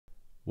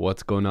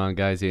What's going on,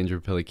 guys?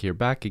 Andrew Piluk here,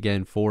 back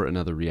again for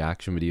another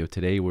reaction video.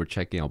 Today we're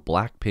checking out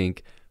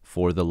Blackpink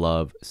for the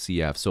Love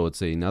CF. So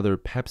it's another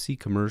Pepsi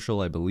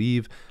commercial, I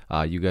believe.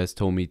 You guys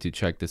told me to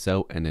check this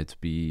out, and it's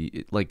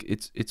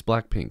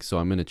Blackpink, so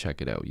I'm gonna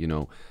check it out. You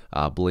know,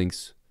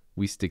 Blinks,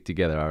 we stick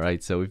together, all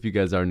right? So if you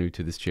guys are new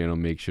to this channel,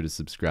 make sure to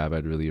subscribe.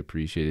 I'd really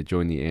appreciate it.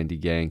 Join the Andy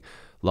gang.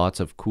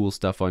 Lots of cool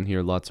stuff on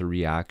here, lots of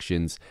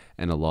reactions,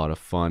 and a lot of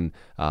fun.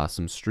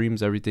 Some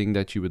streams, everything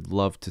that you would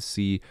love to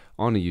see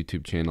on a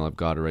YouTube channel. I've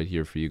got it right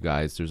here for you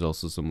guys. There's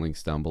also some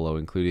links down below,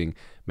 including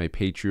my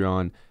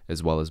Patreon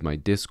as well as my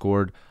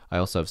Discord. I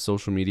also have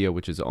social media,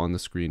 which is on the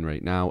screen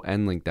right now,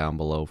 and linked down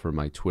below for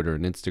my Twitter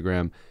and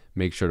Instagram.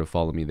 Make sure to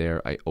follow me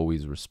there. I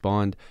always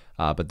respond.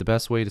 But the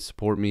best way to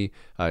support me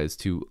is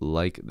to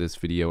like this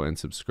video and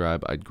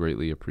subscribe. I'd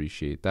greatly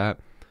appreciate that.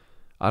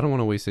 I don't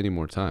want to waste any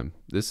more time.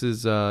 This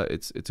is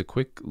it's a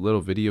quick little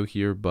video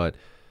here, but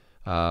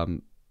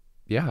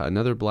yeah,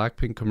 another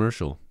Blackpink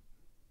commercial.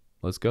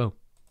 Let's go.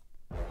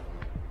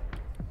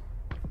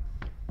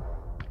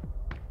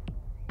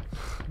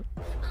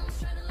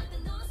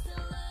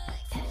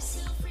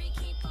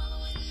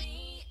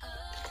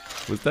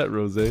 Was that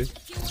Rosé?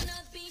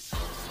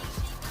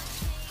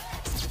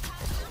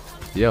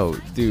 Yo,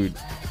 dude,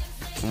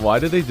 why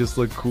do they just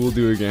look cool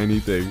doing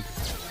anything?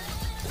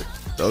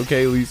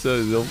 Okay,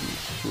 Lisa,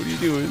 what are you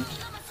doing?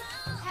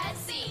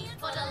 Pepsi,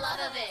 for the love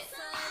of it.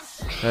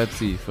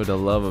 Pepsi, for the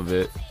love of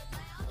it.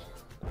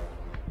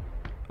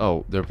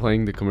 Oh, they're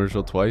playing the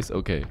commercial twice?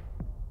 Okay.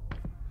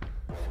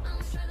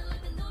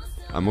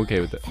 I'm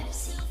okay with it.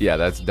 Yeah,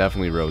 that's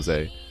definitely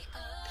Rosé.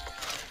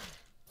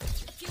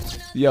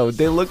 Yo,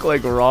 they look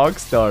like rock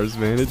stars,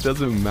 man. It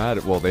doesn't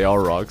matter. Well, they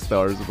are rock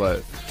stars,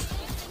 but...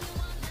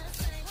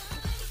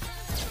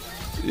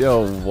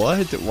 Yo,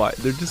 what? Why?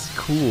 They're just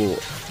cool.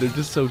 They're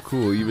just so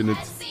cool. Even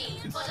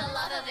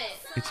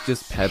it's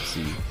just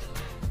Pepsi,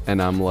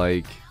 and I'm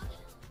like,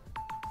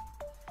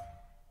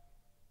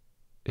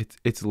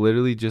 it's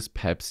literally just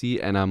Pepsi,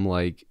 and I'm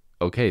like,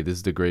 okay, this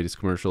is the greatest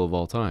commercial of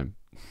all time.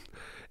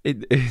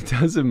 It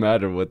doesn't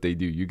matter what they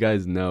do. You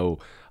guys know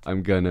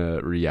I'm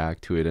gonna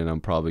react to it, and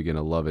I'm probably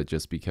gonna love it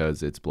just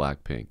because it's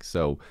Blackpink.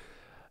 So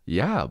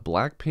yeah,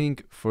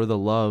 Blackpink for the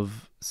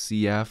Love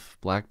CF,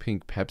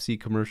 Blackpink Pepsi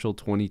commercial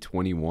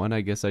 2021, I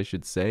guess I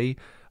should say.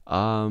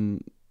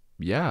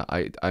 Yeah,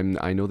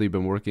 I know they've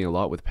been working a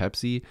lot with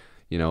Pepsi.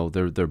 You know,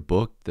 they're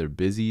booked, they're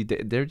busy,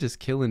 they're just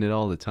killing it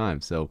all the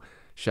time. So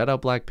shout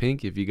out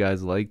Blackpink. If you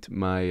guys liked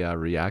my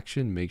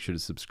reaction, make sure to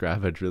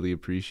subscribe. I'd really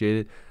appreciate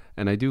it.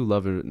 And I do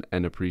love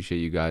and appreciate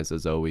you guys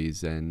as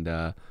always. And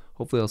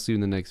hopefully I'll see you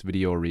in the next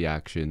video or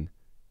reaction.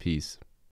 Peace.